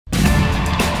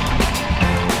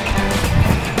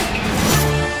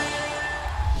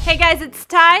Hey guys, it's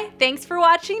Ty. Thanks for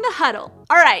watching The Huddle.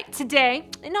 All right, today,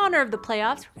 in honor of the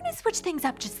playoffs, we're gonna switch things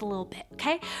up just a little bit,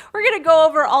 okay? We're gonna go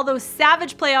over all those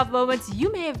savage playoff moments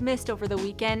you may have missed over the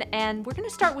weekend, and we're gonna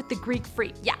start with the Greek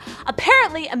Freak. Yeah,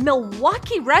 apparently a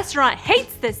Milwaukee restaurant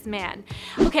hates this man.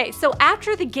 Okay, so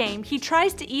after the game, he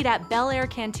tries to eat at Bel Air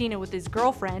Cantina with his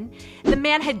girlfriend. The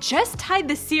man had just tied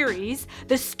the series,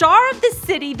 the star of the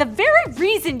city, the very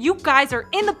reason you guys are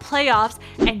in the playoffs,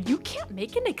 and you can't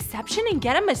make an exception and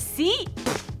get him a seat?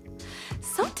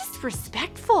 So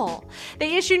disrespectful.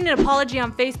 They issued an apology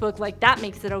on Facebook like that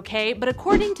makes it okay, but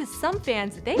according to some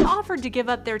fans, they offered to give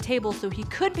up their table so he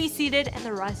could be seated and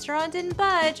the restaurant didn't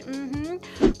budge.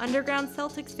 Underground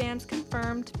Celtics fans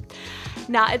confirmed.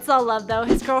 Nah, it's all love though.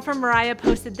 His girlfriend Mariah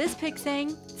posted this pic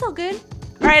saying, it's all good.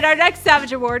 All right, our next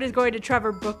Savage Award is going to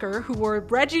Trevor Booker, who wore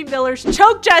Reggie Miller's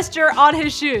choke gesture on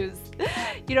his shoes.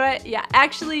 You know what? Yeah,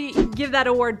 actually give that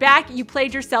award back. You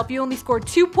played yourself. You only scored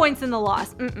 2 points in the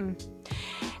loss.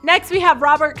 Next, we have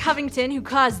Robert Covington, who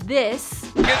caused this.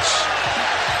 James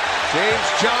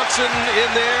Johnson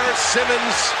in there.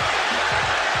 Simmons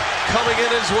coming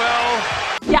in as well.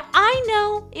 Yeah, I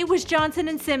know it was Johnson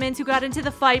and Simmons who got into the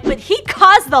fight, but he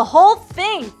caused the whole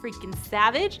thing. Freaking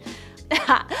savage.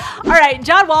 All right,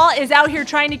 John Wall is out here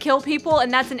trying to kill people,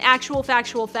 and that's an actual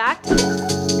factual fact.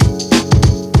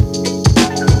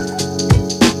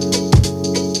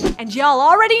 And y'all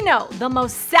already know the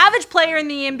most savage player in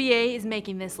the NBA is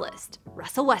making this list,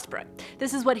 Russell Westbrook.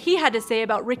 This is what he had to say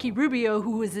about Ricky Rubio,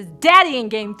 who was his daddy in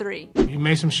Game 3. He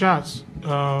made some shots,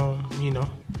 you know,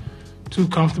 too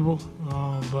comfortable,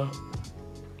 but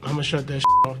I'm gonna shut that shit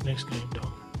off next game,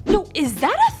 though. Yo, is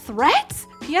that a threat?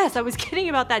 P.S. I was kidding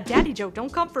about that daddy joke.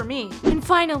 Don't come for me. And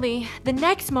finally, the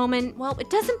next moment, well, it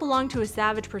doesn't belong to a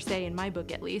savage per se, in my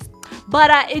book at least, but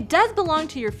it does belong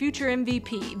to your future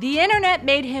MVP. The internet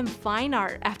made him fine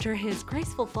art after his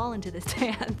graceful fall into the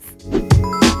stands.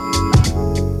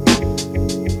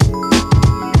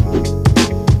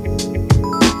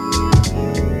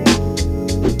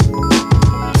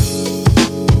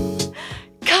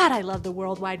 I love the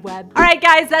World Wide Web. All right,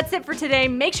 guys, that's it for today.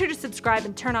 Make sure to subscribe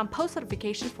and turn on post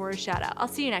notifications for a shout out. I'll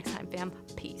see you next time, fam.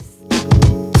 Peace.